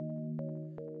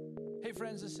Hey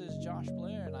friends, this is Josh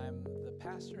Blair, and I'm the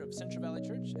pastor of Central Valley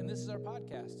Church, and this is our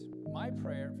podcast. My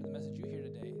prayer for the message you hear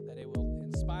today, that it will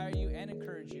inspire you and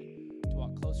encourage you to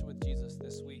walk closer with Jesus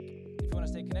this week. If you want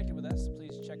to stay connected with us,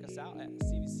 please check us out at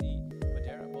CVC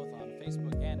Madera, both on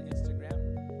Facebook and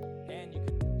Instagram, and you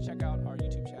can check out our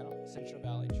YouTube channel, Central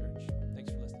Valley Church. Thanks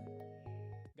for listening.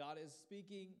 God is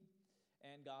speaking,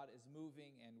 and God is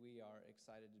moving, and we are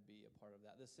excited to be a part of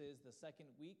that. This is the second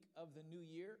week of the new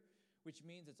year, which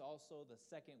means it's also the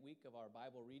second week of our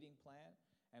Bible reading plan.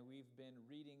 And we've been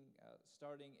reading,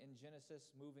 starting in Genesis,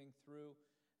 moving through,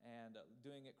 and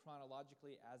doing it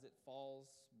chronologically as it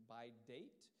falls by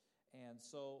date. And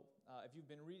so if you've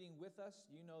been reading with us,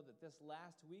 you know that this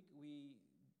last week we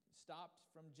stopped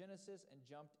from Genesis and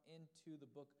jumped into the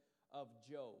book of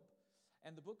Job.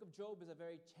 And the book of Job is a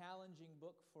very challenging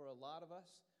book for a lot of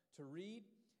us to read.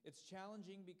 It's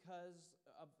challenging because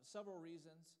of several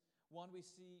reasons. One, we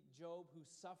see Job who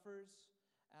suffers,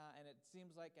 and it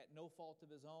seems like at no fault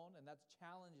of his own, and that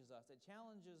challenges us. It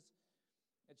challenges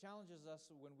us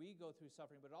when we go through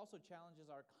suffering, but it also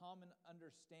challenges our common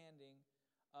understanding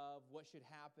of what should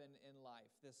happen in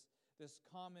life, this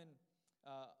common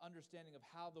understanding of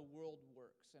how the world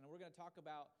works. And we're going to talk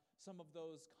about some of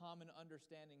those common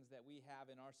understandings that we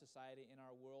have in our society, in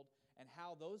our world, and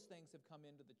how those things have come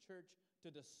into the church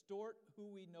to distort who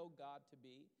we know God to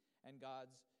be and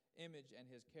God's image and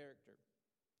his character.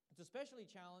 It's especially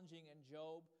challenging in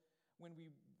Job when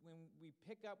we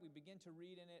begin to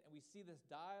read in it, and we see this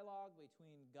dialogue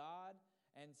between God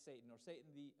and Satan, or Satan,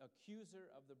 the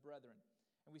accuser of the brethren.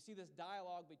 And we see this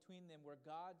dialogue between them where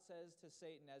God says to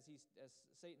Satan, as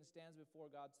Satan stands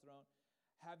before God's throne,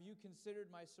 "Have you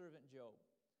considered my servant Job?"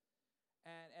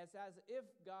 And it's as if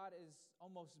God is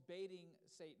almost baiting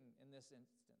Satan in this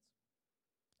instance.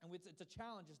 And it's a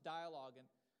challenge, this dialogue,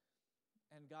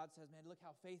 and God says, "Man, look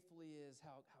how faithful he is,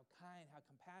 how kind, how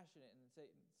compassionate." And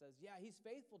Satan says, "Yeah, he's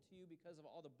faithful to you because of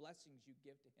all the blessings you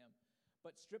give to him.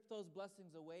 But strip those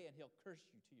blessings away and he'll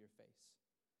curse you to your face."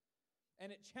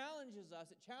 And it challenges us.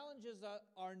 It challenges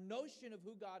our notion of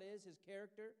who God is, his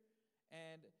character,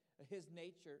 and his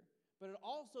nature. But it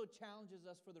also challenges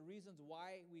us for the reasons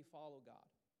why we follow God.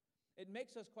 It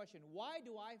makes us question, why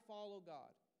do I follow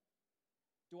God?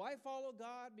 Do I follow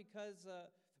God because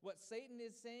what Satan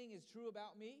is saying is true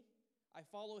about me? I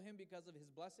follow him because of his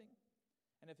blessing.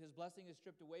 And if his blessing is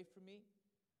stripped away from me,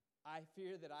 I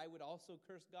fear that I would also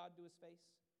curse God to his face.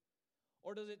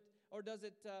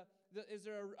 Is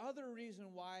there another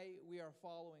reason why we are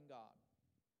following God?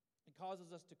 It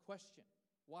causes us to question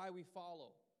why we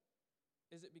follow.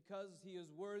 Is it because he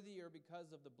is worthy or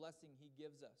because of the blessing he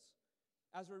gives us?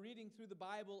 As we're reading through the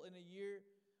Bible in a year,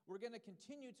 we're going to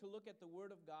continue to look at the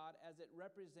Word of God as it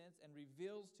represents and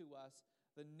reveals to us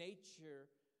the nature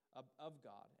of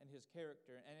God and his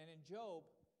character. And in Job,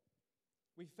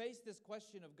 we face this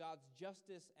question of God's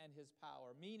justice and his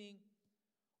power, meaning,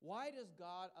 why does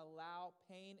God allow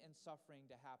pain and suffering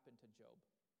to happen to Job?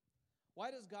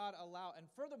 Why does God allow, and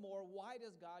furthermore, why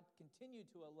does God continue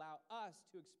to allow us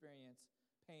to experience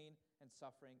pain and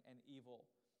suffering and evil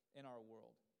in our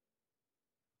world?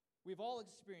 We've all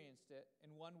experienced it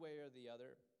in one way or the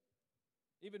other.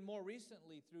 Even more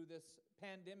recently through this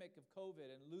pandemic of COVID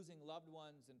and losing loved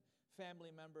ones and family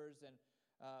members, and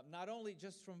not only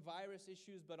just from virus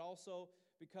issues, but also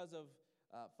because of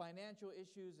financial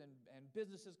issues and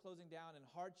businesses closing down and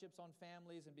hardships on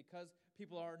families, and because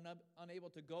people are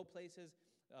unable to go places,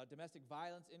 domestic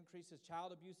violence increases,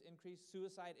 child abuse increase,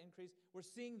 suicide increase. We're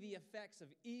seeing the effects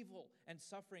of evil and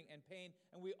suffering and pain,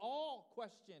 and we all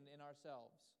question in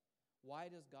ourselves, why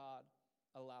does God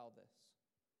allow this?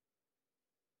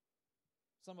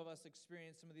 Some of us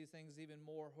experience some of these things even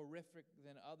more horrific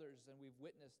than others, and we've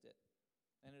witnessed it,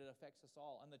 and it affects us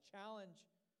all. And the challenge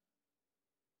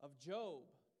of Job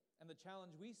and the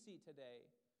challenge we see today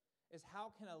is,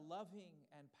 how can a loving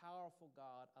and powerful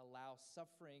God allow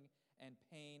suffering and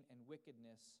pain and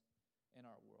wickedness in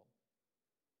our world?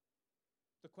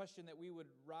 The question that we would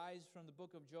rise from the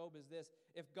book of Job is this: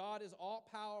 if God is all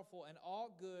powerful and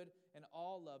all good and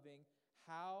all loving,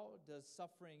 how does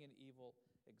suffering and evil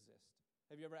exist?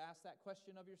 Have you ever asked that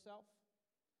question of yourself?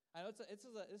 I know this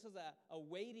is a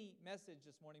weighty message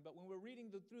this morning, but when we're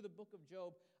reading through the book of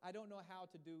Job, I don't know how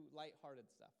to do lighthearted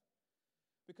stuff,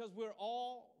 because we're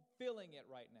all feeling it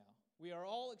right now. We are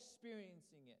all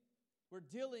experiencing it. We're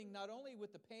dealing not only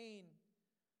with the pain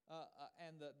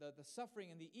and the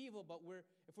suffering and the evil, but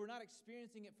if we're not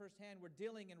experiencing it firsthand, we're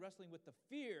dealing and wrestling with the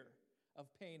fear of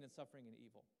pain and suffering and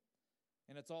evil.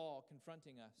 And it's all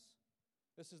confronting us.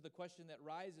 This is the question that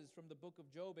rises from the book of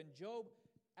Job. And Job,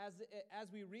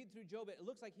 as we read through Job, it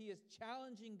looks like he is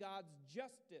challenging God's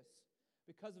justice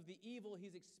because of the evil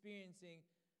he's experiencing,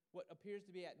 what appears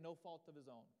to be at no fault of his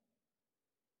own.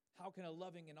 How can a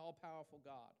loving and all-powerful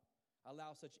God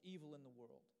allow such evil in the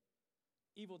world?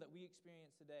 Evil that we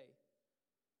experience today.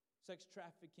 Sex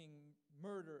trafficking,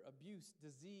 murder, abuse,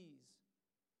 disease,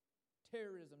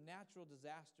 terrorism, natural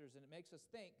disasters. And it makes us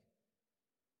think,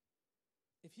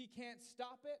 if he can't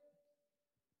stop it,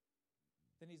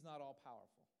 then he's not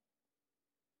all-powerful.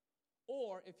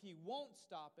 Or if he won't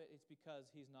stop it, it's because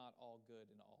he's not all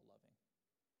good and all loving.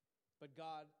 But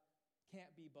God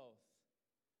can't be both.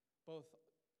 Both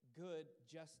good,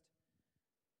 just,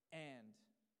 and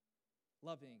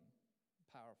loving,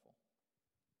 powerful.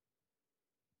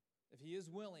 If he is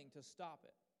willing to stop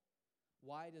it,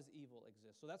 why does evil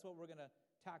exist? So that's what we're going to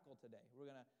tackle today. We're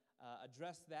going to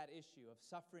address that issue of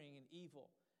suffering and evil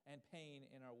and pain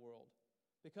in our world.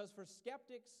 Because for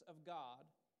skeptics of God,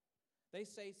 they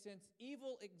say since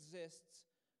evil exists,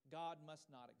 God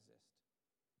must not exist.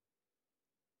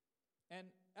 And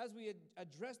as we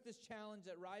address this challenge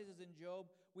that rises in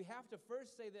Job, we have to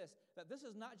first say this, that this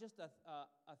is not just a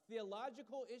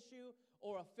theological issue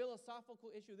or a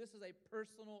philosophical issue. This is a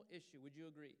personal issue. Would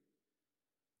you agree?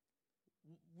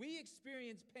 We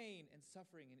experience pain and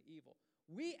suffering and evil.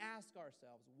 We ask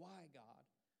ourselves, why, God,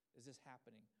 is this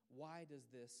happening? Why does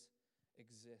this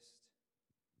exist?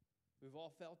 We've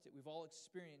all felt it. We've all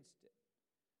experienced it.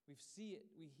 We see it.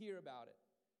 We hear about it.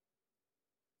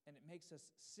 And it makes us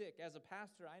sick. As a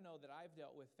pastor, I know that I've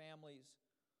dealt with families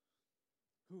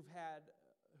who've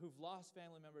lost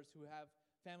family members, who have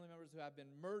family members who have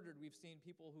been murdered. We've seen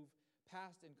people who've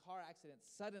passed in car accidents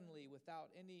suddenly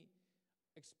without any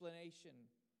explanation.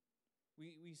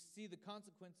 We see the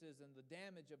consequences and the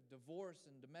damage of divorce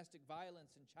and domestic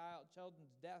violence and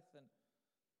children's death, and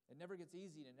it never gets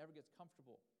easy and it never gets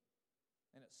comfortable.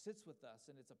 And it sits with us,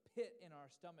 and it's a pit in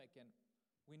our stomach, and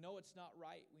we know it's not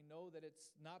right. We know that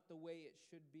it's not the way it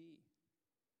should be.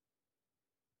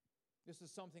 This is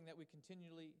something that we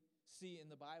continually see in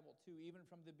the Bible too, even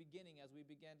from the beginning, as we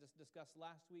began to discuss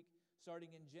last week,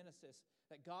 starting in Genesis,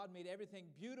 that God made everything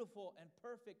beautiful and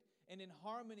perfect and in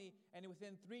harmony, and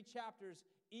within 3 chapters,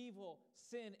 evil,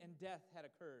 sin, and death had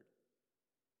occurred.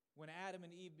 When Adam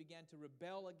and Eve began to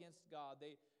rebel against God,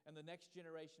 and the next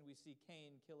generation we see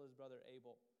Cain kill his brother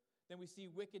Abel. Then we see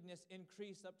wickedness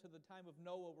increase up to the time of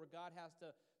Noah, where God has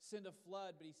to send a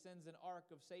flood, but he sends an ark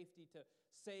of safety to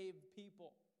save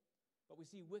people. But we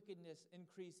see wickedness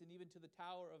increase, and even to the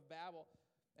Tower of Babel.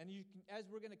 And as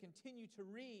we're going to continue to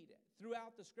read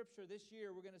throughout the Scripture this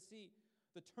year, we're going to see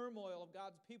the turmoil of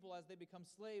God's people as they become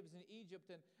slaves in Egypt.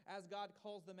 And as God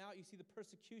calls them out, you see the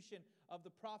persecution of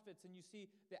the prophets, and you see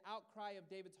the outcry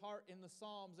of David's heart in the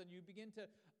Psalms, and you begin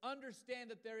to understand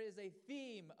that there is a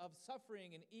theme of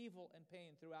suffering and evil and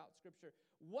pain throughout Scripture.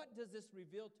 What does this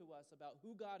reveal to us about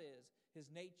who God is,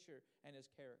 His nature, and His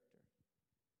character?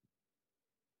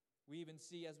 We even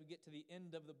see, as we get to the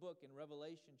end of the book in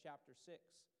Revelation chapter 6,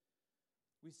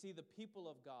 we see the people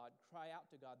of God cry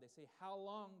out to God. They say, "How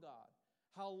long, God?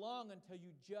 How long until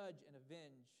you judge and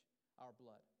avenge our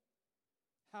blood?"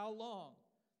 How long?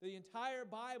 The entire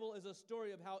Bible is a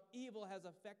story of how evil has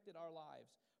affected our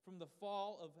lives, from the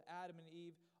fall of Adam and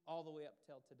Eve all the way up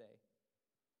till today.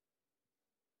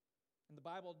 And the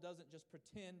Bible doesn't just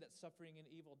pretend that suffering and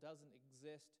evil doesn't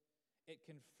exist. It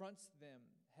confronts them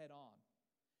head on.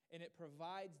 And it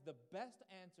provides the best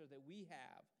answer that we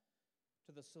have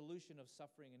to the solution of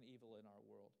suffering and evil in our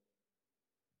world.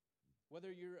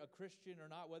 Whether you're a Christian or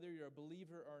not, whether you're a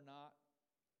believer or not,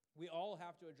 we all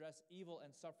have to address evil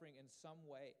and suffering in some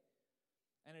way.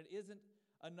 And it isn't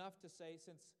enough to say,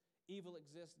 since evil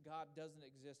exists, God doesn't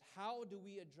exist. How do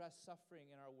we address suffering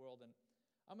in our world? And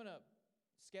I'm going to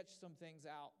sketch some things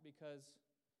out, because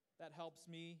that helps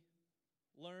me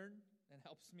learn and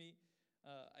helps me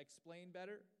explain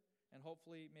better. And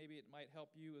hopefully maybe it might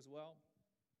help you as well.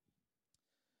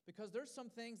 Because there's some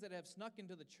things that have snuck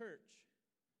into the church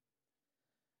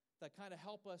that kind of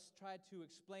help us try to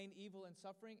explain evil and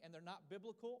suffering, and they're not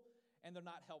biblical and they're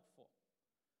not helpful.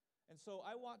 And so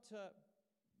I want to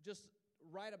just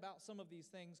write about some of these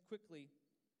things quickly.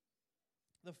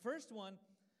 The first one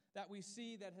that we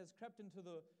see that has crept into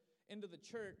the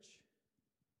church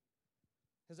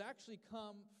has actually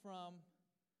come from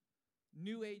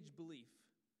New Age belief.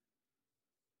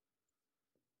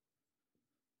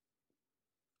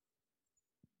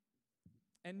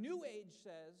 And New Age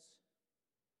says,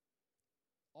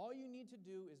 all you need to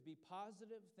do is be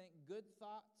positive, think good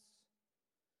thoughts,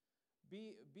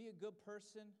 be a good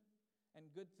person, and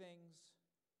good things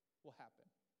will happen.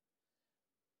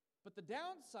 But the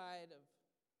downside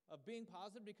of being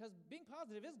positive, because being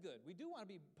positive is good. We do want to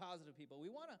be positive people. We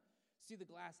want to see the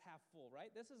glass half full, right?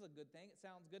 This is a good thing. It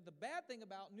sounds good. The bad thing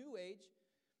about New Age,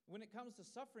 when it comes to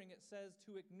suffering, it says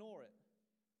to ignore it.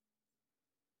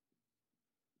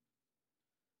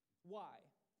 Why?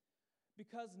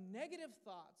 Because negative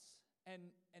thoughts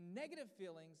and negative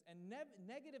feelings and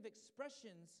negative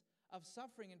expressions of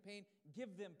suffering and pain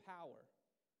give them power.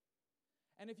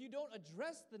 And if you don't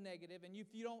address the negative and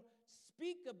if you don't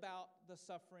speak about the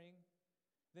suffering,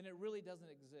 then it really doesn't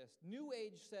exist. New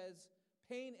Age says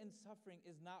pain and suffering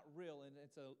is not real, and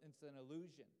it's an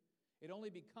illusion. It only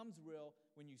becomes real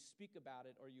when you speak about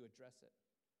it or you address it.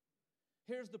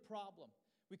 Here's the problem.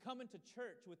 We come into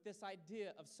church with this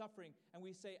idea of suffering, and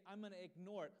we say, I'm going to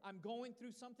ignore it. I'm going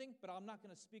through something, but I'm not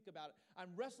going to speak about it.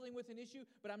 I'm wrestling with an issue,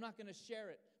 but I'm not going to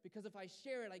share it, because if I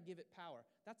share it, I give it power.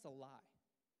 That's a lie.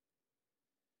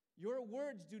 Your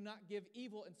words do not give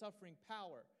evil and suffering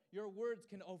power. Your words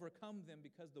can overcome them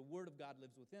because the Word of God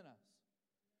lives within us.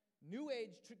 New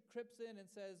Age trips in and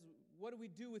says, what do we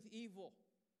do with evil?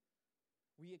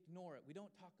 We ignore it. We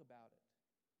don't talk about it.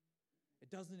 It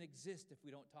doesn't exist if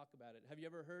we don't talk about it. Have you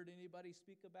ever heard anybody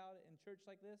speak about it in church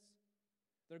like this?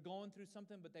 They're going through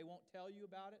something, but they won't tell you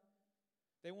about it.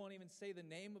 They won't even say the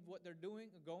name of what they're doing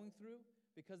or going through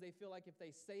because they feel like if they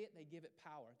say it, they give it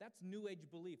power. That's New Age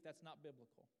belief. That's not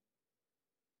biblical.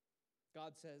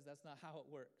 God says that's not how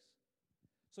it works.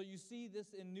 So you see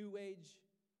this in New Age,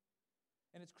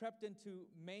 and it's crept into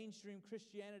mainstream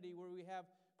Christianity where we have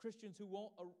Christians who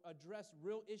won't address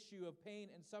real issue of pain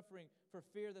and suffering for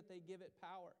fear that they give it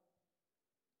power.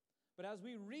 But as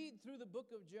we read through the book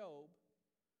of Job,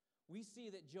 we see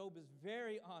that Job is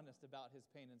very honest about his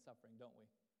pain and suffering, don't we?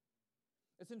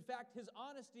 It's in fact, his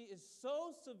honesty is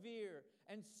so severe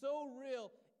and so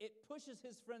real, it pushes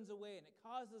his friends away and it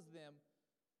causes them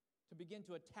to begin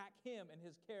to attack him and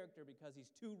his character because he's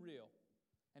too real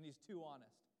and he's too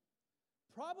honest.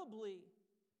 Probably,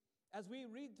 as we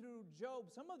read through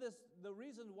Job, some of this, the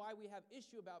reason why we have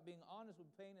issue about being honest with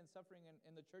pain and suffering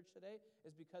in the church today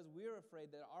is because we're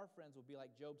afraid that our friends will be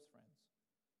like Job's friends.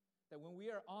 That when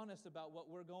we are honest about what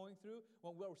we're going through,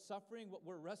 when we're suffering, what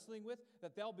we're wrestling with,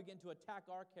 that they'll begin to attack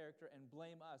our character and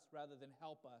blame us rather than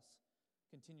help us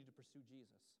continue to pursue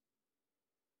Jesus.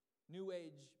 New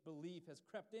Age belief has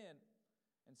crept in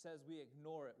and says we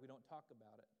ignore it, we don't talk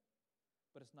about it.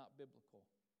 But it's not biblical.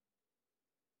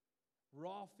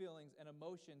 Raw feelings and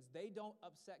emotions, they don't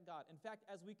upset God. In fact,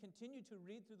 as we continue to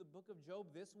read through the book of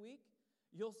Job this week,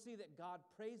 you'll see that God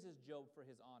praises Job for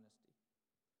his honesty.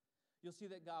 You'll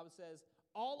see that God says,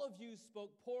 all of you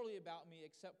spoke poorly about me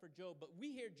except for Job. But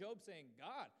we hear Job saying,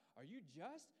 God, are you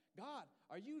just? God,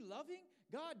 are you loving?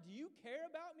 God, do you care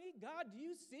about me? God, do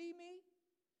you see me?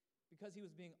 Because he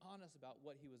was being honest about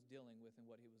what he was dealing with and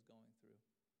what he was going through.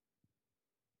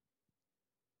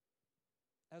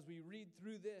 As we read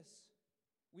through this,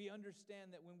 we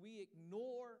understand that when we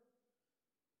ignore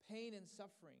pain and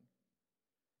suffering,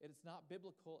 it is not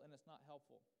biblical and it's not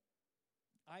helpful.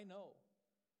 I know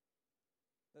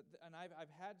that, and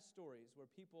I've had stories where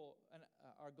people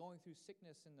are going through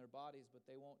sickness in their bodies, but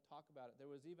they won't talk about it.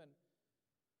 There was even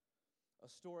a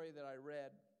story that I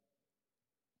read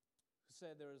who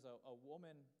said there was a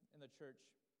woman in the church,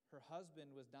 her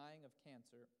husband was dying of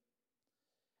cancer,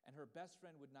 and her best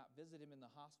friend would not visit him in the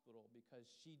hospital because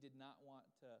she did not want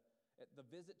to. The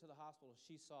visit to the hospital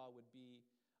she saw would be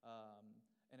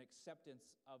an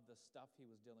acceptance of the stuff he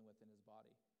was dealing with in his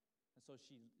body. And so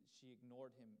she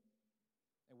ignored him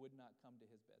and would not come to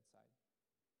his bedside.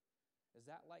 Is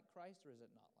that like Christ or is it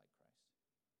not like Christ?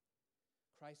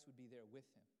 Christ would be there with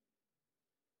him.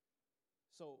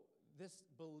 So this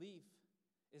belief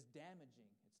is damaging.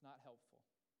 It's not helpful.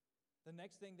 The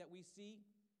next thing that we see,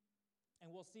 and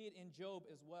we'll see it in Job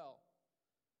as well,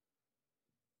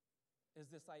 is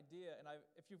this idea. And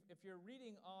if you're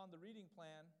reading on the reading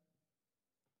plan,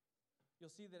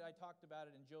 you'll see that I talked about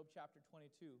it in Job chapter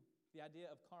 22, the idea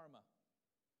of karma.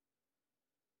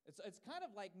 It's kind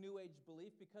of like New Age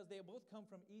belief because they both come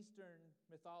from Eastern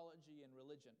mythology and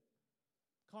religion.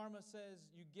 Karma says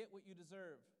you get what you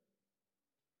deserve.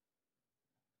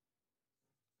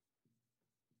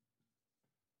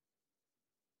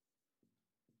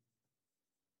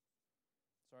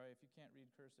 Sorry if you can't read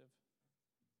cursive.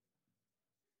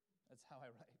 That's how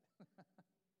I write.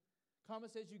 Karma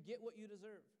says you get what you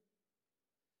deserve.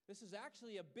 This is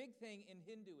actually a big thing in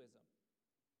Hinduism.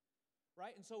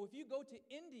 Right? And so if you go to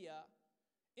India,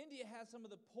 India has some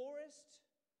of the poorest,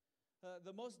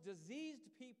 the most diseased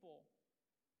people.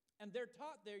 And they're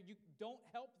taught there, you don't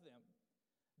help them.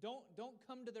 Don't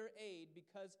come to their aid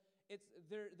because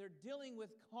they're dealing with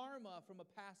karma from a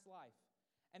past life.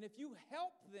 And if you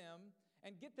help them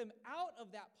and get them out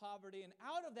of that poverty and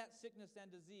out of that sickness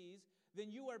and disease, then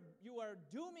you are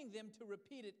dooming them to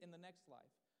repeat it in the next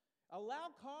life.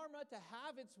 Allow karma to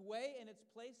have its way and its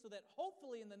place so that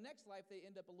hopefully in the next life they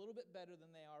end up a little bit better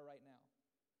than they are right now.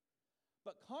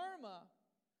 But karma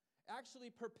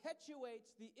actually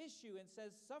perpetuates the issue and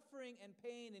says suffering and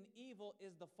pain and evil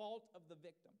is the fault of the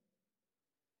victim.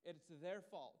 It's their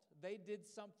fault. They did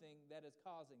something that is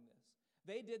causing this.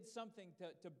 They did something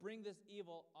to bring this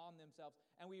evil on themselves.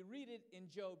 And we read it in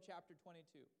Job chapter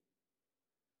 22.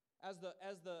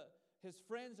 His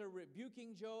friends are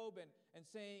rebuking Job and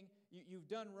saying, you've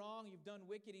done wrong, you've done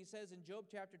wicked. He says in Job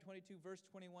chapter 22, verse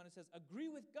 21, it says, agree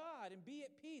with God and be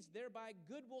at peace, thereby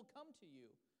good will come to you.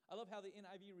 I love how the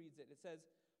NIV reads it. It says,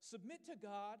 submit to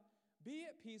God, be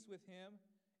at peace with Him.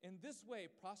 In this way,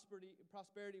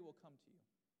 prosperity will come to you.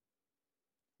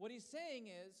 What he's saying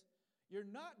is, you're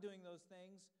not doing those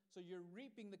things, so you're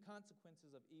reaping the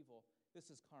consequences of evil. This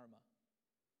is karma.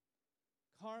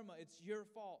 Karma, it's your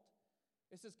fault.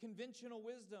 This is conventional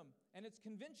wisdom, and it's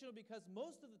conventional because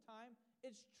most of the time,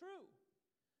 it's true.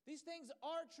 These things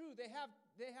are true. They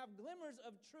have glimmers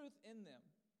of truth in them.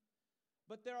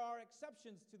 But there are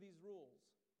exceptions to these rules.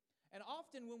 And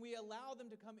often when we allow them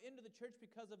to come into the church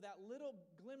because of that little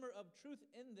glimmer of truth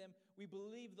in them, we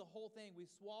believe the whole thing. We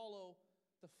swallow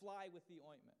the fly with the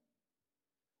ointment.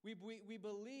 We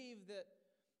believe that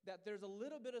there's a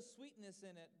little bit of sweetness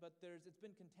in it, but it's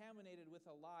been contaminated with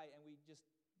a lie, and we just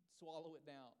swallow it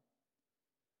down.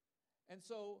 And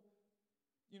so,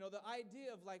 the idea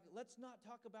of let's not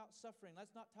talk about suffering,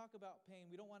 let's not talk about pain,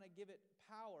 we don't want to give it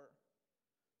power.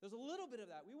 There's a little bit of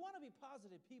that. We want to be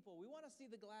positive people. We want to see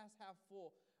the glass half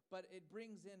full, but it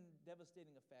brings in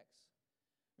devastating effects.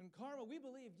 In karma, we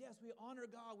believe, yes, we honor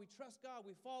God, we trust God,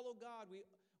 we follow God,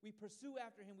 we pursue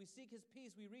after Him, we seek His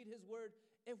peace, we read His word.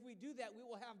 If we do that, we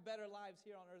will have better lives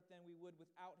here on earth than we would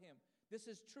without Him. This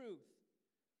is truth.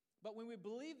 But when we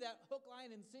believe that hook,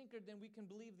 line, and sinker, then we can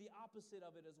believe the opposite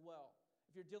of it as well.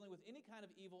 If you're dealing with any kind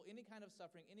of evil, any kind of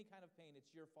suffering, any kind of pain,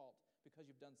 it's your fault because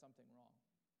you've done something wrong.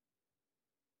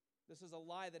 This is a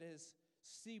lie that has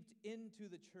seeped into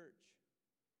the church.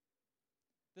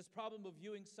 This problem of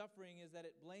viewing suffering is that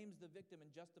it blames the victim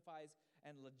and justifies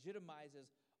and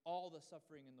legitimizes all the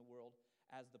suffering in the world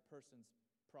as the person's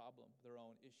problem, their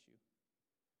own issue.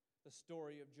 The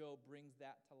story of Job brings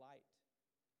that to light.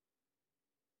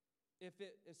 If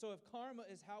karma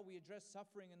is how we address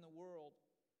suffering in the world,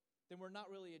 then we're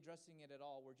not really addressing it at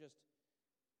all. We're just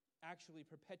actually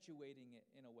perpetuating it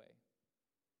in a way.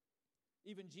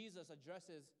 Even Jesus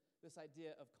addresses this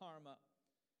idea of karma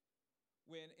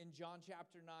when in John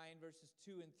chapter 9, verses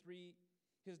 2 and 3,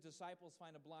 His disciples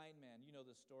find a blind man. You know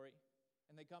this story.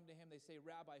 And they come to Him, they say,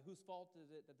 Rabbi, whose fault is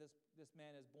it that this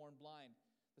man is born blind?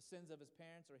 The sins of his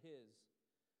parents or his?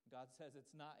 God says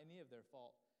it's not any of their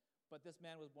fault. But this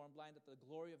man was born blind that the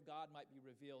glory of God might be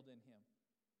revealed in him.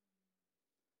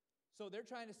 So they're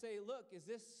trying to say, look, is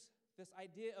this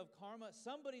idea of karma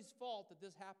somebody's fault that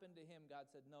this happened to him? God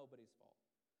said, nobody's fault.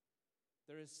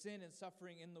 There is sin and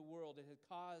suffering in the world. It has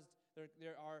caused,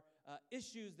 there are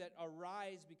issues that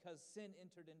arise because sin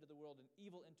entered into the world and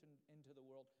evil entered into the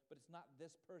world. But it's not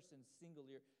this person's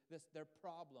singular, their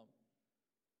problem.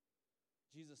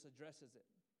 Jesus addresses it.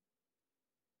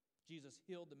 Jesus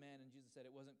healed the man, and Jesus said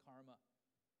it wasn't karma.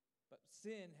 But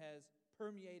sin has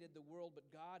permeated the world, but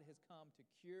God has come to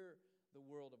cure the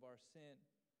world of our sin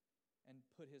and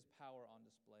put His power on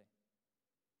display.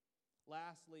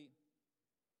 Lastly,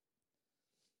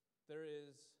 there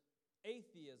is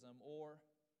atheism, or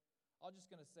I'm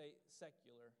just going to say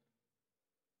secular,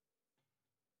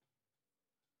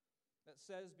 that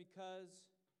says because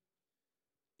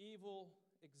evil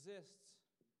exists,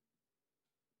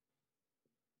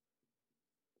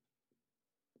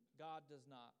 God does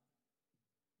not.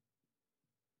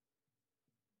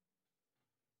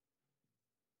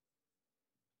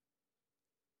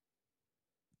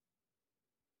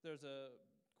 There's a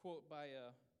quote by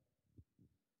a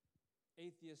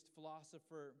atheist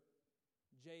philosopher,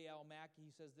 J.L. Mackie.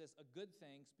 He says this: a good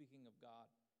thing, speaking of God,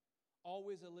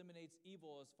 always eliminates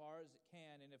evil as far as it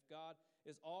can. And if God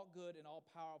is all good and all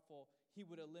powerful, He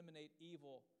would eliminate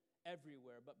evil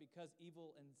everywhere. But because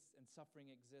evil and suffering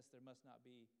exist, there must not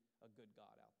be a good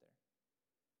God out there.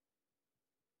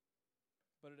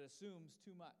 But it assumes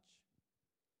too much.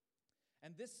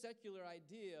 And this secular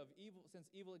idea of evil, since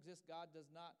evil exists, God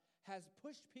does not, has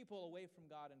pushed people away from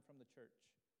God and from the church.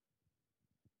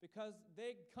 Because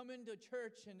they come into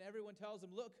church and everyone tells them,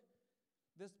 look,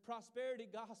 this prosperity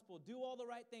gospel, do all the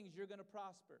right things, you're going to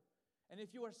prosper. And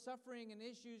if you are suffering and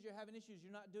issues, you're having issues,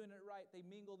 you're not doing it right, they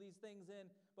mingle these things in.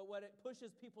 But what it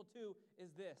pushes people to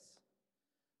is this: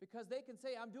 Because they can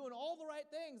say, I'm doing all the right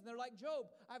things. And they're like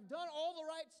Job, I've done all the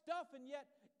right stuff, and yet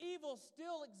evil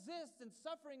still exists and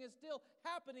suffering is still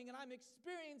happening, and I'm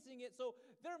experiencing it. So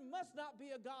there must not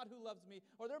be a God who loves me,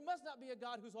 or there must not be a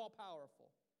God who's all powerful.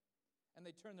 And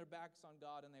they turn their backs on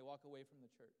God and they walk away from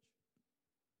the church.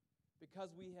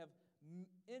 Because we have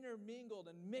intermingled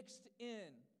and mixed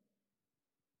in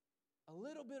a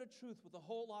little bit of truth with a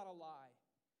whole lot of lie,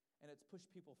 and it's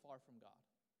pushed people far from God.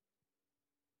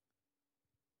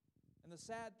 And the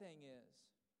sad thing is,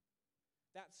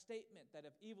 that statement that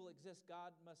if evil exists,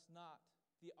 God must not,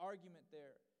 the argument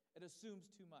there, it assumes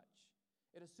too much.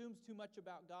 It assumes too much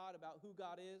about God, about who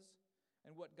God is,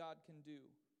 and what God can do.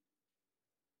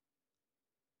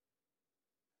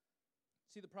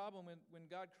 See, the problem when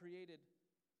God created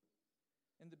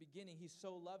in the beginning, He's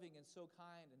so loving and so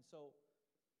kind and so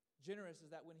generous, is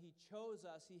that when He chose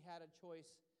us, He had a choice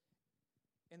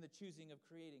in the choosing of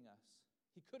creating us.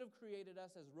 He could have created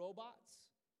us as robots,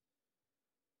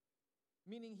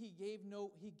 meaning He gave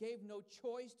no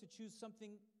choice to choose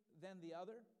something than the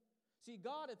other. See,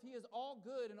 God, if He is all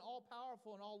good and all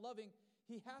powerful and all loving,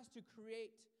 He has to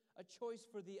create a choice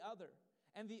for the other.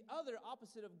 And the other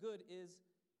opposite of good is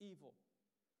evil.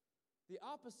 The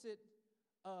opposite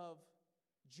of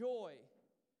joy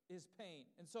is pain.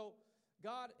 And so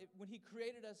God, when He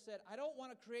created us, said, I don't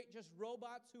want to create just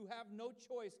robots who have no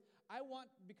choice. I want,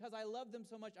 because I love them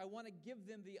so much, I want to give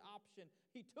them the option.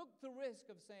 He took the risk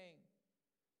of saying,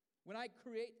 when I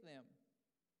create them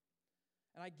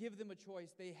and I give them a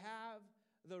choice, they have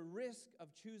the risk of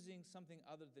choosing something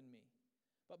other than me.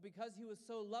 But because He was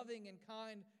so loving and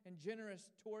kind and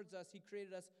generous towards us, He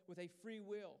created us with a free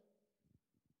will.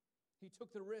 He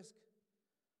took the risk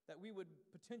that we would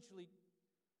potentially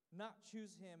not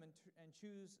choose Him and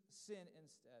choose sin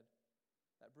instead,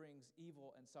 that brings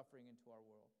evil and suffering into our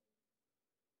world.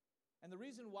 And the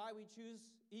reason why we choose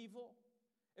evil,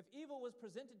 if evil was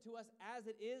presented to us as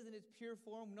it is in its pure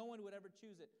form, no one would ever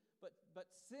choose it. But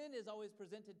sin is always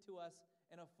presented to us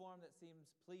in a form that seems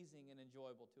pleasing and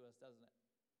enjoyable to us, doesn't it?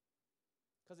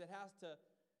 Because it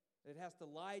has to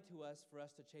lie to us for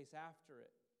us to chase after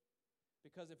it.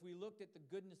 Because if we looked at the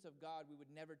goodness of God, we would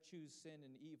never choose sin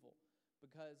and evil,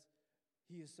 because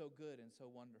He is so good and so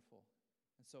wonderful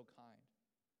and so kind.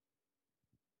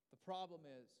 The problem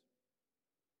is,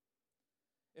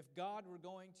 if God were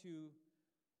going to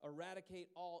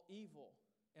eradicate all evil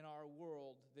in our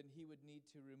world, then He would need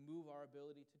to remove our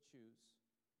ability to choose.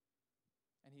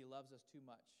 And He loves us too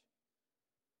much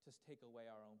to take away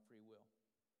our own free will.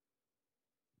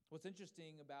 What's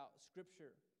interesting about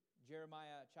Scripture,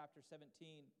 Jeremiah chapter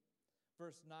 17,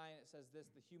 verse 9, it says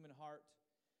this, the human heart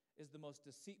is the most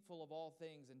deceitful of all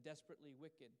things and desperately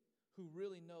wicked. Who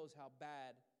really knows how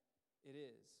bad it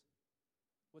is?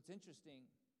 What's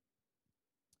interesting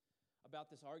about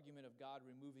this argument of God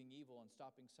removing evil and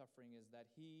stopping suffering is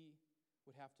that He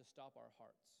would have to stop our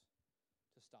hearts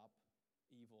to stop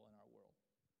evil in our world,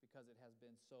 because it has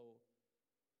been so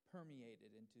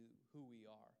permeated into who we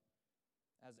are.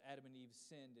 As Adam and Eve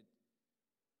sinned, it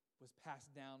was passed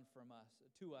down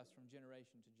to us from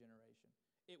generation to generation.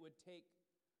 It would take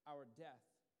our death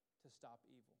to stop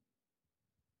evil.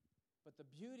 But the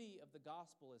beauty of the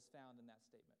gospel is found in that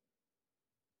statement.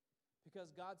 Because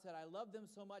God said, I love them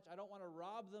so much, I don't want to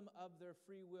rob them of their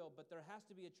free will, but there has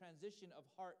to be a transition of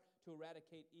heart to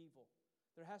eradicate evil.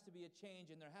 There has to be a change,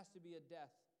 and there has to be a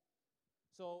death.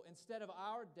 So instead of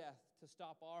our death to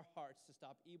stop our hearts, to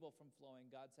stop evil from flowing,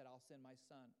 God said, I'll send my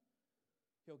Son.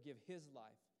 He'll give His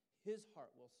life. His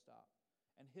heart will stop,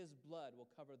 and His blood will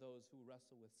cover those who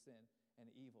wrestle with sin and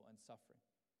evil and suffering.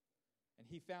 And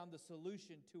He found the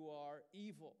solution to our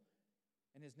evil,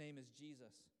 and His name is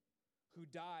Jesus, who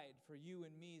died for you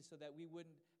and me so that we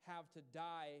wouldn't have to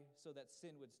die so that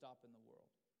sin would stop in the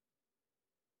world.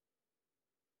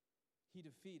 He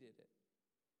defeated it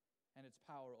and its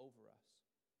power over us.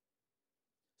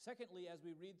 Secondly, as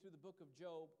we read through the book of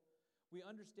Job, we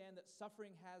understand that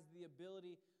suffering has the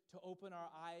ability to open our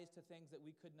eyes to things that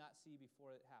we could not see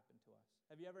before it happened to us.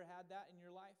 Have you ever had that in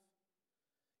your life?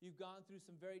 You've gone through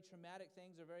some very traumatic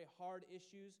things or very hard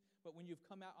issues, but when you've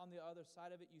come out on the other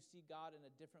side of it, you see God in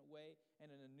a different way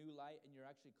and in a new light, and you're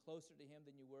actually closer to Him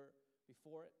than you were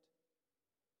before it.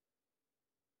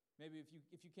 Maybe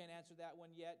if you can't answer that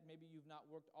one yet, maybe you've not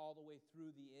worked all the way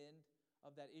through the end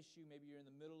of that issue. Maybe you're in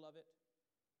the middle of it.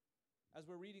 As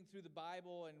we're reading through the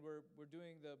Bible and we're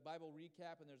doing the Bible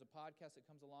recap, and there's a podcast that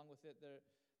comes along with it,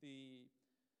 the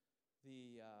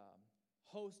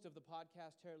host of the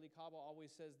podcast, Terry Lee Cobble,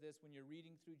 always says this: when you're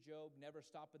reading through Job, never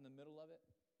stop in the middle of it.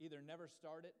 Either never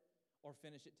start it or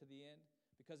finish it to the end.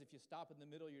 Because if you stop in the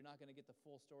middle, you're not going to get the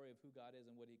full story of who God is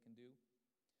and what He can do.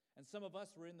 And some of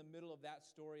us were in the middle of that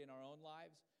story in our own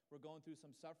lives. We're going through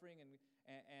some suffering,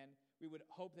 and we would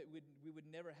hope that we would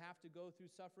never have to go through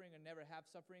suffering or never have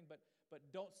suffering, but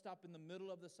don't stop in the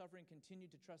middle of the suffering. Continue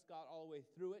to trust God all the way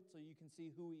through it so you can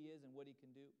see who He is and what He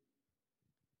can do.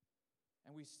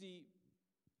 And we see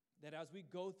that as we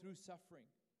go through suffering,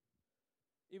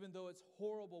 even though it's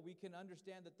horrible, we can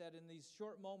understand that in these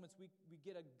short moments we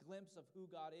get a glimpse of who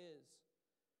God is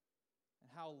and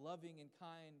how loving and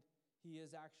kind He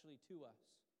is actually to us.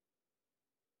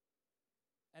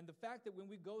 And the fact that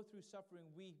when we go through suffering,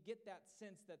 we get that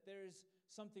sense that there's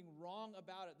something wrong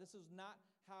about it. This is not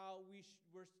how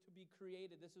we're to be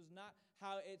created. This is not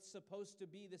how it's supposed to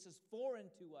be. This is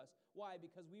foreign to us. Why?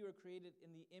 Because we were created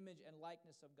in the image and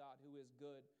likeness of God, who is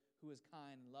good, who is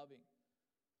kind and loving.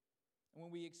 And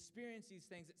when we experience these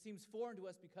things, it seems foreign to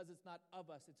us because it's not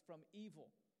of us. It's from evil.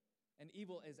 And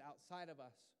evil is outside of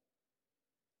us,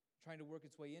 trying to work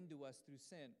its way into us through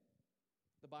sin.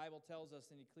 The Bible tells us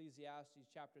in Ecclesiastes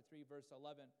chapter 3, verse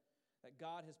 11, that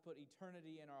God has put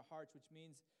eternity in our hearts, which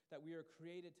means that we are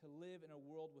created to live in a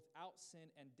world without sin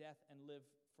and death and live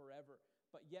forever.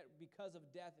 But yet, because of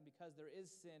death and because there is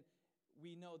sin,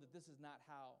 we know that this is not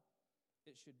how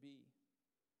it should be.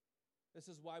 This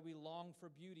is why we long for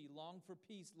beauty, long for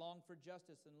peace, long for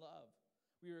justice and love.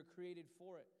 We were created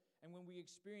for it. And when we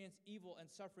experience evil and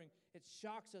suffering, it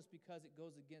shocks us because it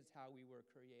goes against how we were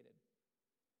created.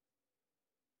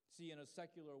 See, in a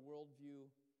secular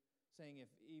worldview, saying if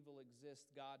evil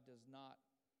exists, God does not,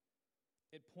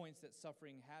 it points that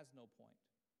suffering has no point.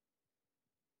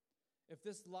 If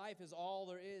this life is all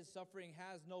there is, suffering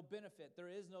has no benefit.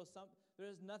 There is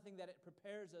nothing that it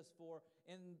prepares us for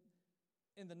in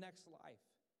the next life.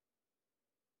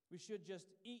 We should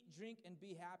just eat, drink, and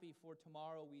be happy, for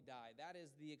tomorrow we die. That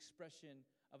is the expression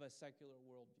of a secular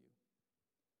worldview.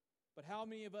 But how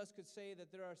many of us could say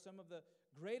that there are some of the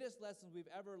greatest lessons we've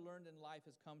ever learned in life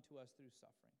has come to us through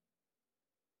suffering?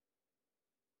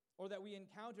 Or that we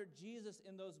encountered Jesus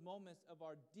in those moments of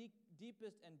our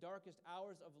deepest and darkest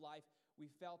hours of life, we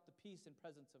felt the peace and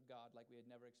presence of God like we had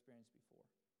never experienced before.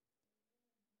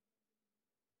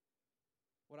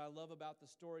 What I love about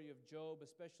the story of Job,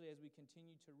 especially as we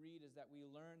continue to read, is that we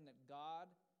learn that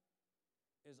God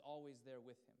is always there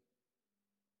with him.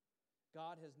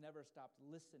 God has never stopped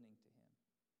listening to him.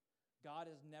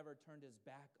 God has never turned his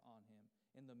back on him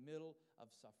in the middle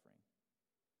of suffering.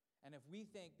 And if we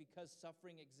think because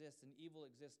suffering exists and evil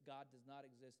exists, God does not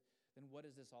exist, then what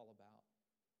is this all about?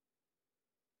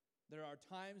 There are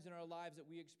times in our lives that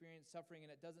we experience suffering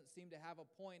and it doesn't seem to have a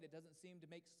point, it doesn't seem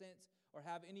to make sense or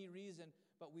have any reason,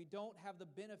 but we don't have the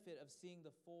benefit of seeing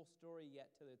the full story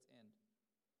yet to its end.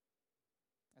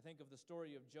 I think of the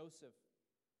story of Joseph,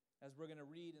 as we're going to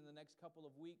read in the next couple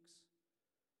of weeks.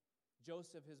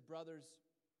 Joseph, his brothers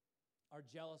are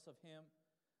jealous of him.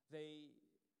 They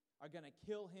are going to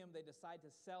kill him. They decide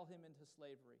to sell him into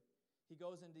slavery. He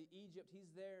goes into Egypt.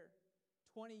 He's there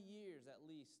 20 years at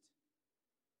least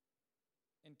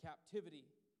in captivity,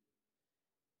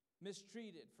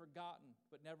 mistreated, forgotten,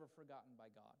 but never forgotten by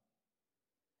God.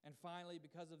 And finally,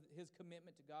 because of his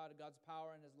commitment to God and God's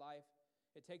power in his life,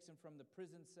 it takes him from the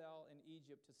prison cell in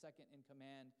Egypt to second in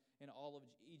command in all of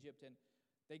Egypt. And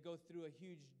they go through a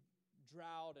huge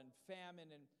drought and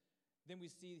famine. And then we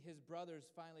see his brothers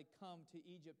finally come to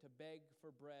Egypt to beg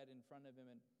for bread in front of him.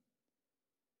 And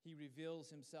he reveals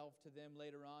himself to them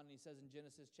later on. And he says in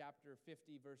Genesis chapter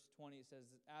 50, verse 20, it says,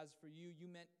 "As for you, you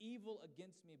meant evil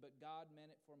against me, but God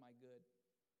meant it for my good,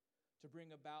 to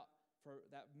bring about for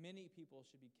that many people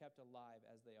should be kept alive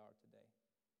as they are today."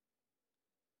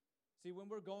 See, when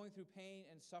we're going through pain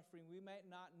and suffering, we might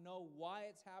not know why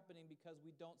it's happening because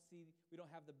we don't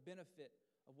have the benefit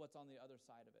of what's on the other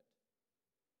side of it.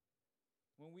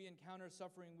 When we encounter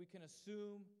suffering, we can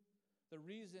assume the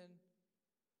reason,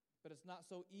 but it's not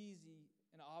so easy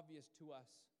and obvious to us.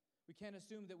 We can't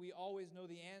assume that we always know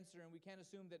the answer, and we can't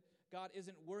assume that God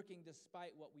isn't working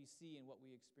despite what we see and what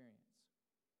we experience.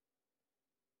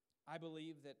 I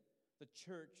believe that the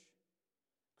church,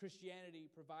 Christianity,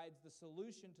 provides the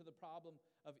solution to the problem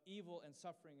of evil and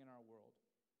suffering in our world.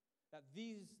 That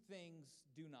these things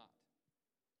do not.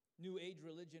 New Age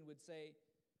religion would say,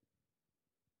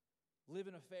 live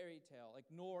in a fairy tale,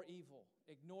 ignore evil,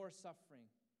 ignore suffering,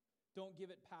 don't give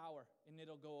it power, and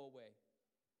it'll go away.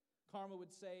 Karma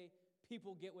would say,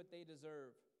 people get what they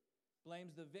deserve,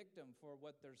 blames the victim for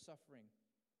what they're suffering.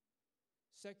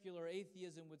 Secular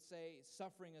atheism would say,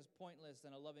 suffering is pointless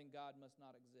and a loving God must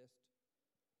not exist.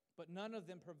 But none of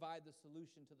them provide the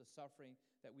solution to the suffering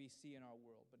that we see in our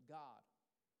world. But God,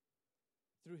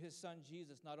 through his son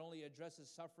Jesus, not only addresses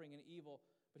suffering and evil,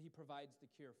 but he provides the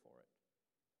cure for it.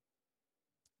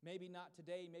 Maybe not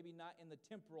today, maybe not in the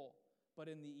temporal, but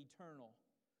in the eternal.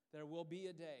 There will be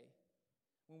a day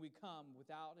when we come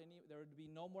without any, there would be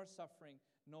no more suffering,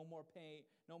 no more pain,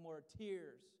 no more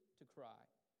tears to cry.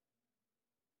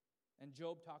 And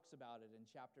Job talks about it in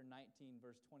chapter 19,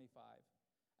 verse 25.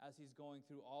 As he's going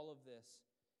through all of this,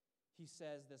 he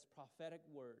says this prophetic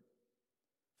word,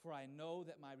 "For I know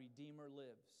that my Redeemer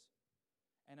lives,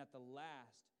 and at the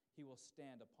last he will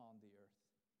stand upon the earth."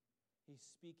 He's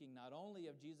speaking not only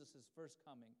of Jesus' first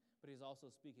coming, but he's also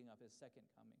speaking of his second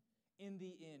coming. In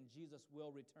the end, Jesus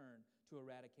will return to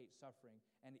eradicate suffering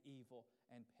and evil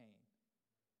and pain.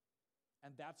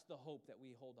 And that's the hope that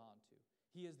we hold on to.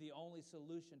 He is the only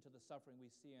solution to the suffering we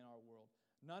see in our world.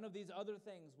 None of these other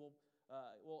things will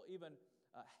even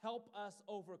help us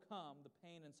overcome the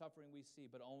pain and suffering we see,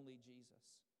 but only Jesus.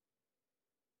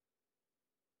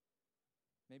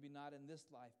 Maybe not in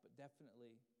this life, but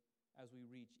definitely as we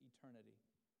reach eternity.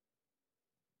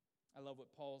 I love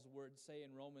what Paul's words say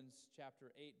in Romans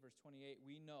chapter 8, verse 28.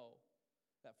 We know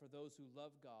that for those who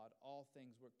love God, all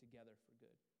things work together for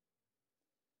good.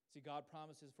 See, God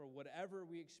promises for whatever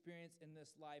we experience in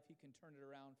this life, he can turn it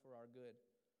around for our good.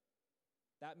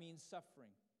 That means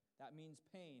suffering. That means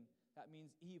pain. That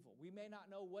means evil. We may not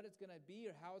know what it's going to be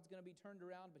or how it's going to be turned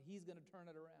around, but he's going to turn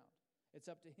it around. It's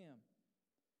up to him,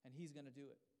 and he's going to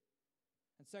do it.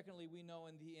 And secondly, we know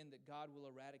in the end that God will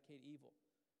eradicate evil.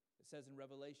 It says in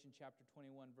Revelation chapter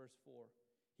 21, verse 4,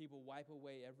 he will wipe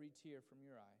away every tear from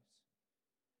your eyes,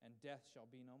 and death shall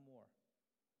be no more.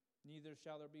 Neither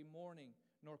shall there be mourning,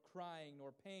 nor crying,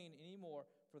 nor pain anymore,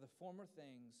 for the former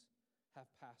things have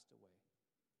passed away.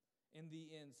 In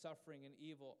the end, suffering and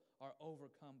evil are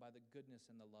overcome by the goodness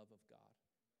and the love of God.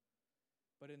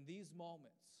 But in these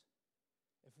moments,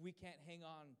 if we can't hang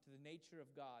on to the nature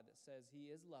of God that says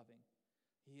he is loving,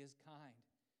 he is kind,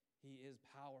 he is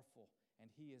powerful, and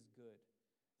he is good,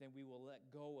 then we will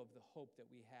let go of the hope that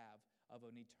we have of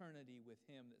an eternity with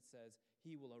him that says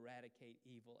he will eradicate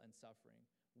evil and suffering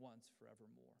once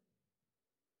forevermore.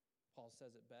 Paul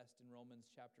says it best in Romans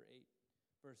chapter 8,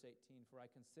 verse 18, "For I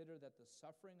consider that the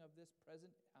suffering of this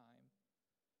present time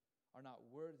are not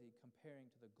worthy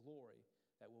comparing to the glory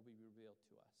that will be revealed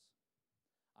to us."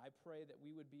 I pray that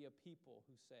we would be a people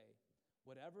who say,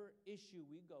 whatever issue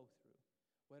we go through,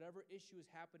 whatever issue is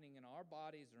happening in our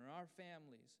bodies or in our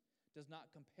families, does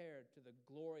not compare to the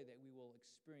glory that we will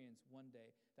experience one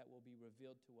day that will be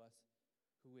revealed to us,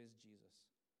 who is Jesus.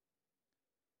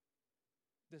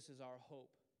 This is our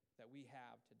hope that we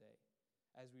have today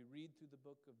as we read through the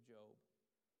book of Job,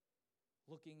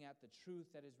 looking at the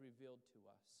truth that is revealed to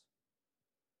us.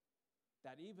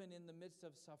 That even in the midst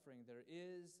of suffering, there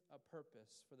is a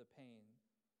purpose for the pain.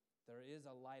 There is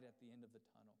a light at the end of the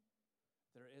tunnel.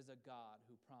 There is a God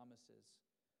who promises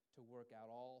to work out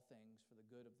all things for the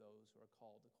good of those who are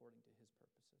called according to his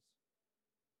purposes.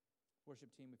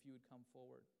 Worship team, if you would come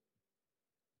forward.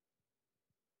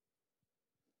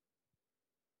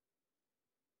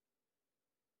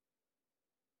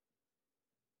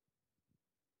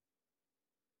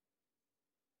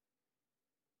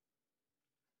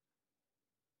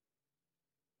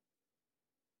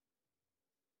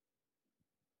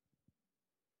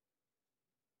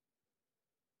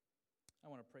 I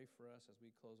want to pray for us as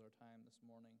we close our time this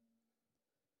morning.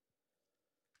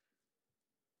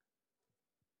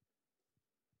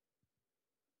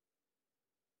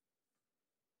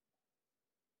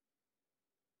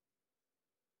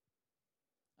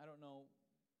 I don't know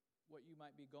what you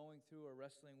might be going through or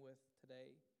wrestling with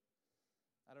today.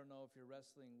 I don't know if you're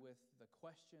wrestling with the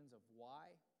questions of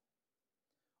why,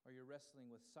 or you're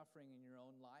wrestling with suffering in your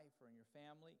own life or in your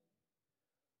family.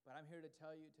 But I'm here to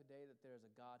tell you today that there's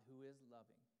a God who is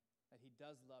loving, that he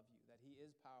does love you, that he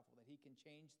is powerful, that he can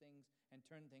change things and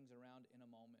turn things around in a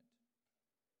moment,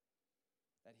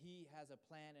 that he has a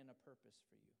plan and a purpose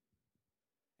for you,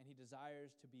 and he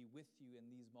desires to be with you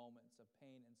in these moments of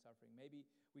pain and suffering. Maybe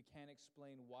we can't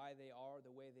explain why they are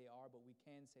the way they are, but we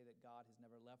can say that God has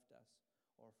never left us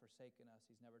or forsaken us.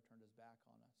 He's never turned his back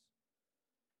on us.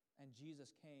 And Jesus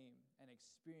came and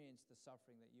experienced the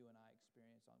suffering that you and I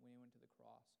experienced when he went to the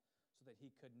cross, so that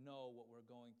he could know what we're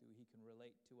going through, he can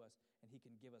relate to us, and he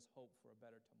can give us hope for a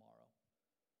better tomorrow.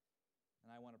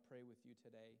 And I want to pray with you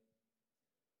today,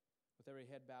 with every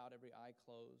head bowed, every eye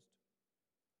closed.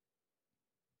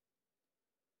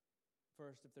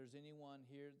 First, if there's anyone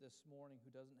here this morning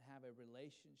who doesn't have a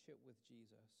relationship with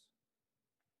Jesus,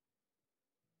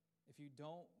 if you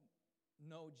don't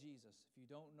know Jesus, if you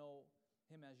don't know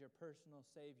him as your personal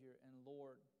Savior and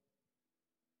Lord,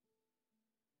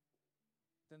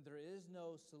 then there is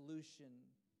no solution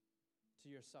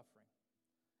to your suffering,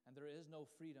 and there is no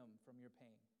freedom from your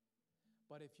pain.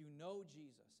 But if you know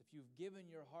Jesus, if you've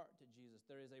given your heart to Jesus,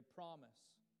 there is a promise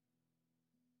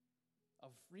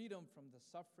of freedom from the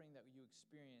suffering that you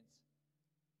experience.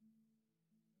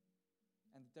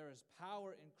 And that there is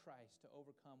power in Christ to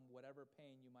overcome whatever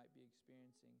pain you might be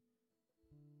experiencing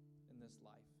in this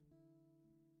life.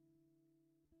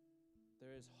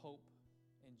 There is hope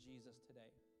in Jesus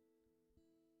today.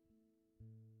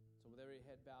 So with every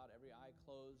head bowed, every eye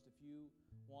closed, if you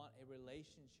want a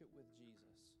relationship with Jesus,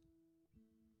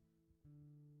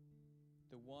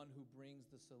 the one who brings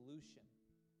the solution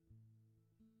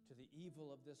to the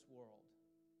evil of this world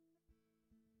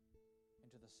and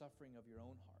to the suffering of your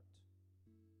own heart,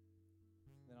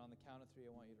 then on the count of 3,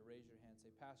 I want you to raise your hand and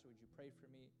say, Pastor, would you pray for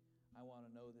me? I want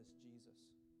to know this Jesus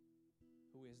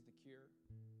who is the cure.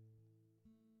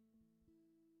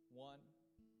 1,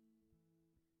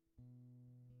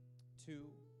 2,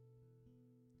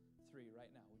 3.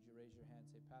 Right now, would you raise your hand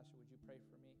and say, Pastor, would you pray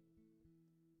for me?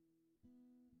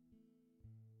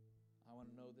 I want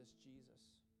to know this Jesus.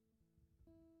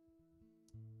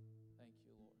 Thank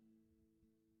you, Lord.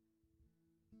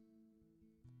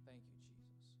 Thank you,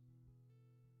 Jesus.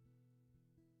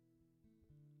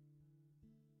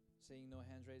 Seeing no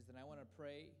hands raised, then I want to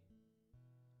pray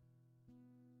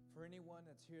for anyone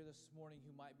that's here this morning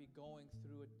who might be going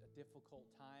through a difficult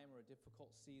time or a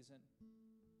difficult season,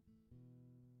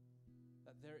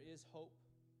 that there is hope,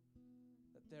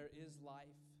 that there is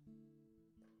life,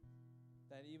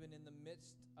 that even in the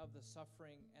midst of the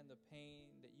suffering and the pain,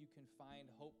 that you can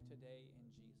find hope today in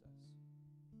Jesus.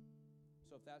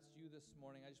 So if that's you this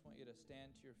morning, I just want you to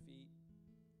stand to your feet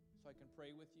so I can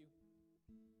pray with you.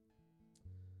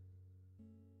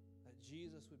 That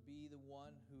Jesus would be the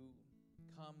one who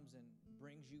comes and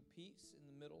brings you peace in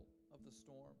the middle of the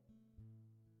storm.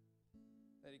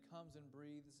 That he comes and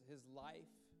breathes his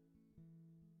life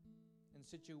in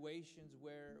situations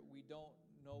where we don't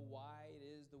know why it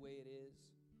is the way it is.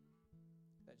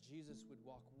 That Jesus would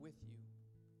walk with you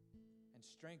and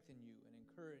strengthen you and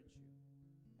encourage you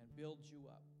and build you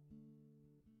up.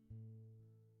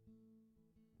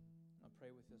 I'll pray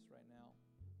with this right now.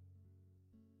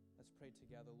 Let's pray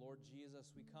together. Lord Jesus,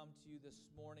 we come to you this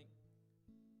morning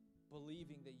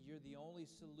believing that you're the only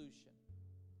solution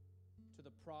to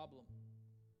the problem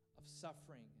of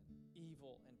suffering and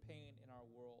evil and pain in our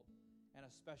world, and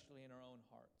especially in our own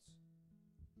hearts.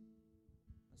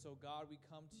 And so, God, we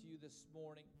come to you this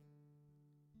morning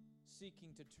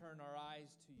seeking to turn our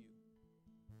eyes to you,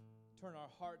 turn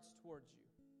our hearts towards you.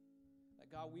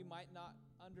 That, God, we might not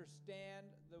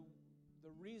understand the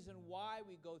reason why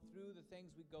we go through the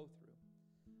things we go through,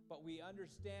 but we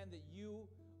understand that you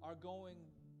are going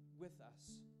with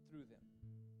us through them,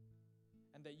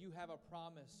 and that you have a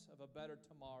promise of a better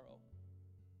tomorrow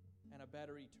and a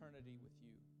better eternity with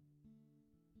you.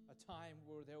 A time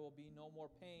where there will be no more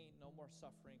pain, no more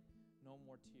suffering, no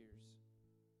more tears.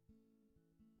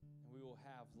 And we will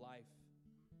have life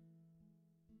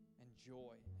and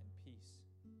joy and peace.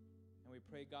 And we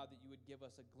pray, God, that you would give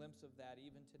us a glimpse of that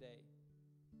even today.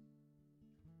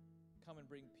 Come and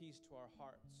bring peace to our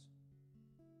hearts,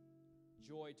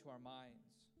 joy to our minds.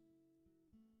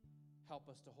 Help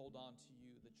us to hold on to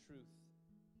you, the truth,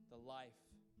 the life.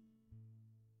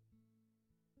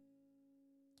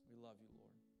 We love you,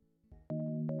 Lord.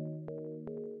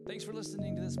 Thanks for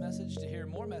listening to this message. To hear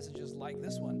more messages like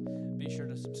this one, be sure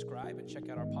to subscribe and check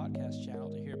out our podcast channel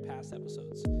to hear past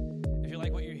episodes. If you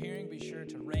like what you're hearing, be sure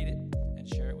to rate it and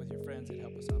share it with your friends. It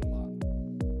helps us out a lot.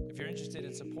 If you're interested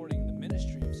in supporting the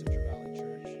ministry of Central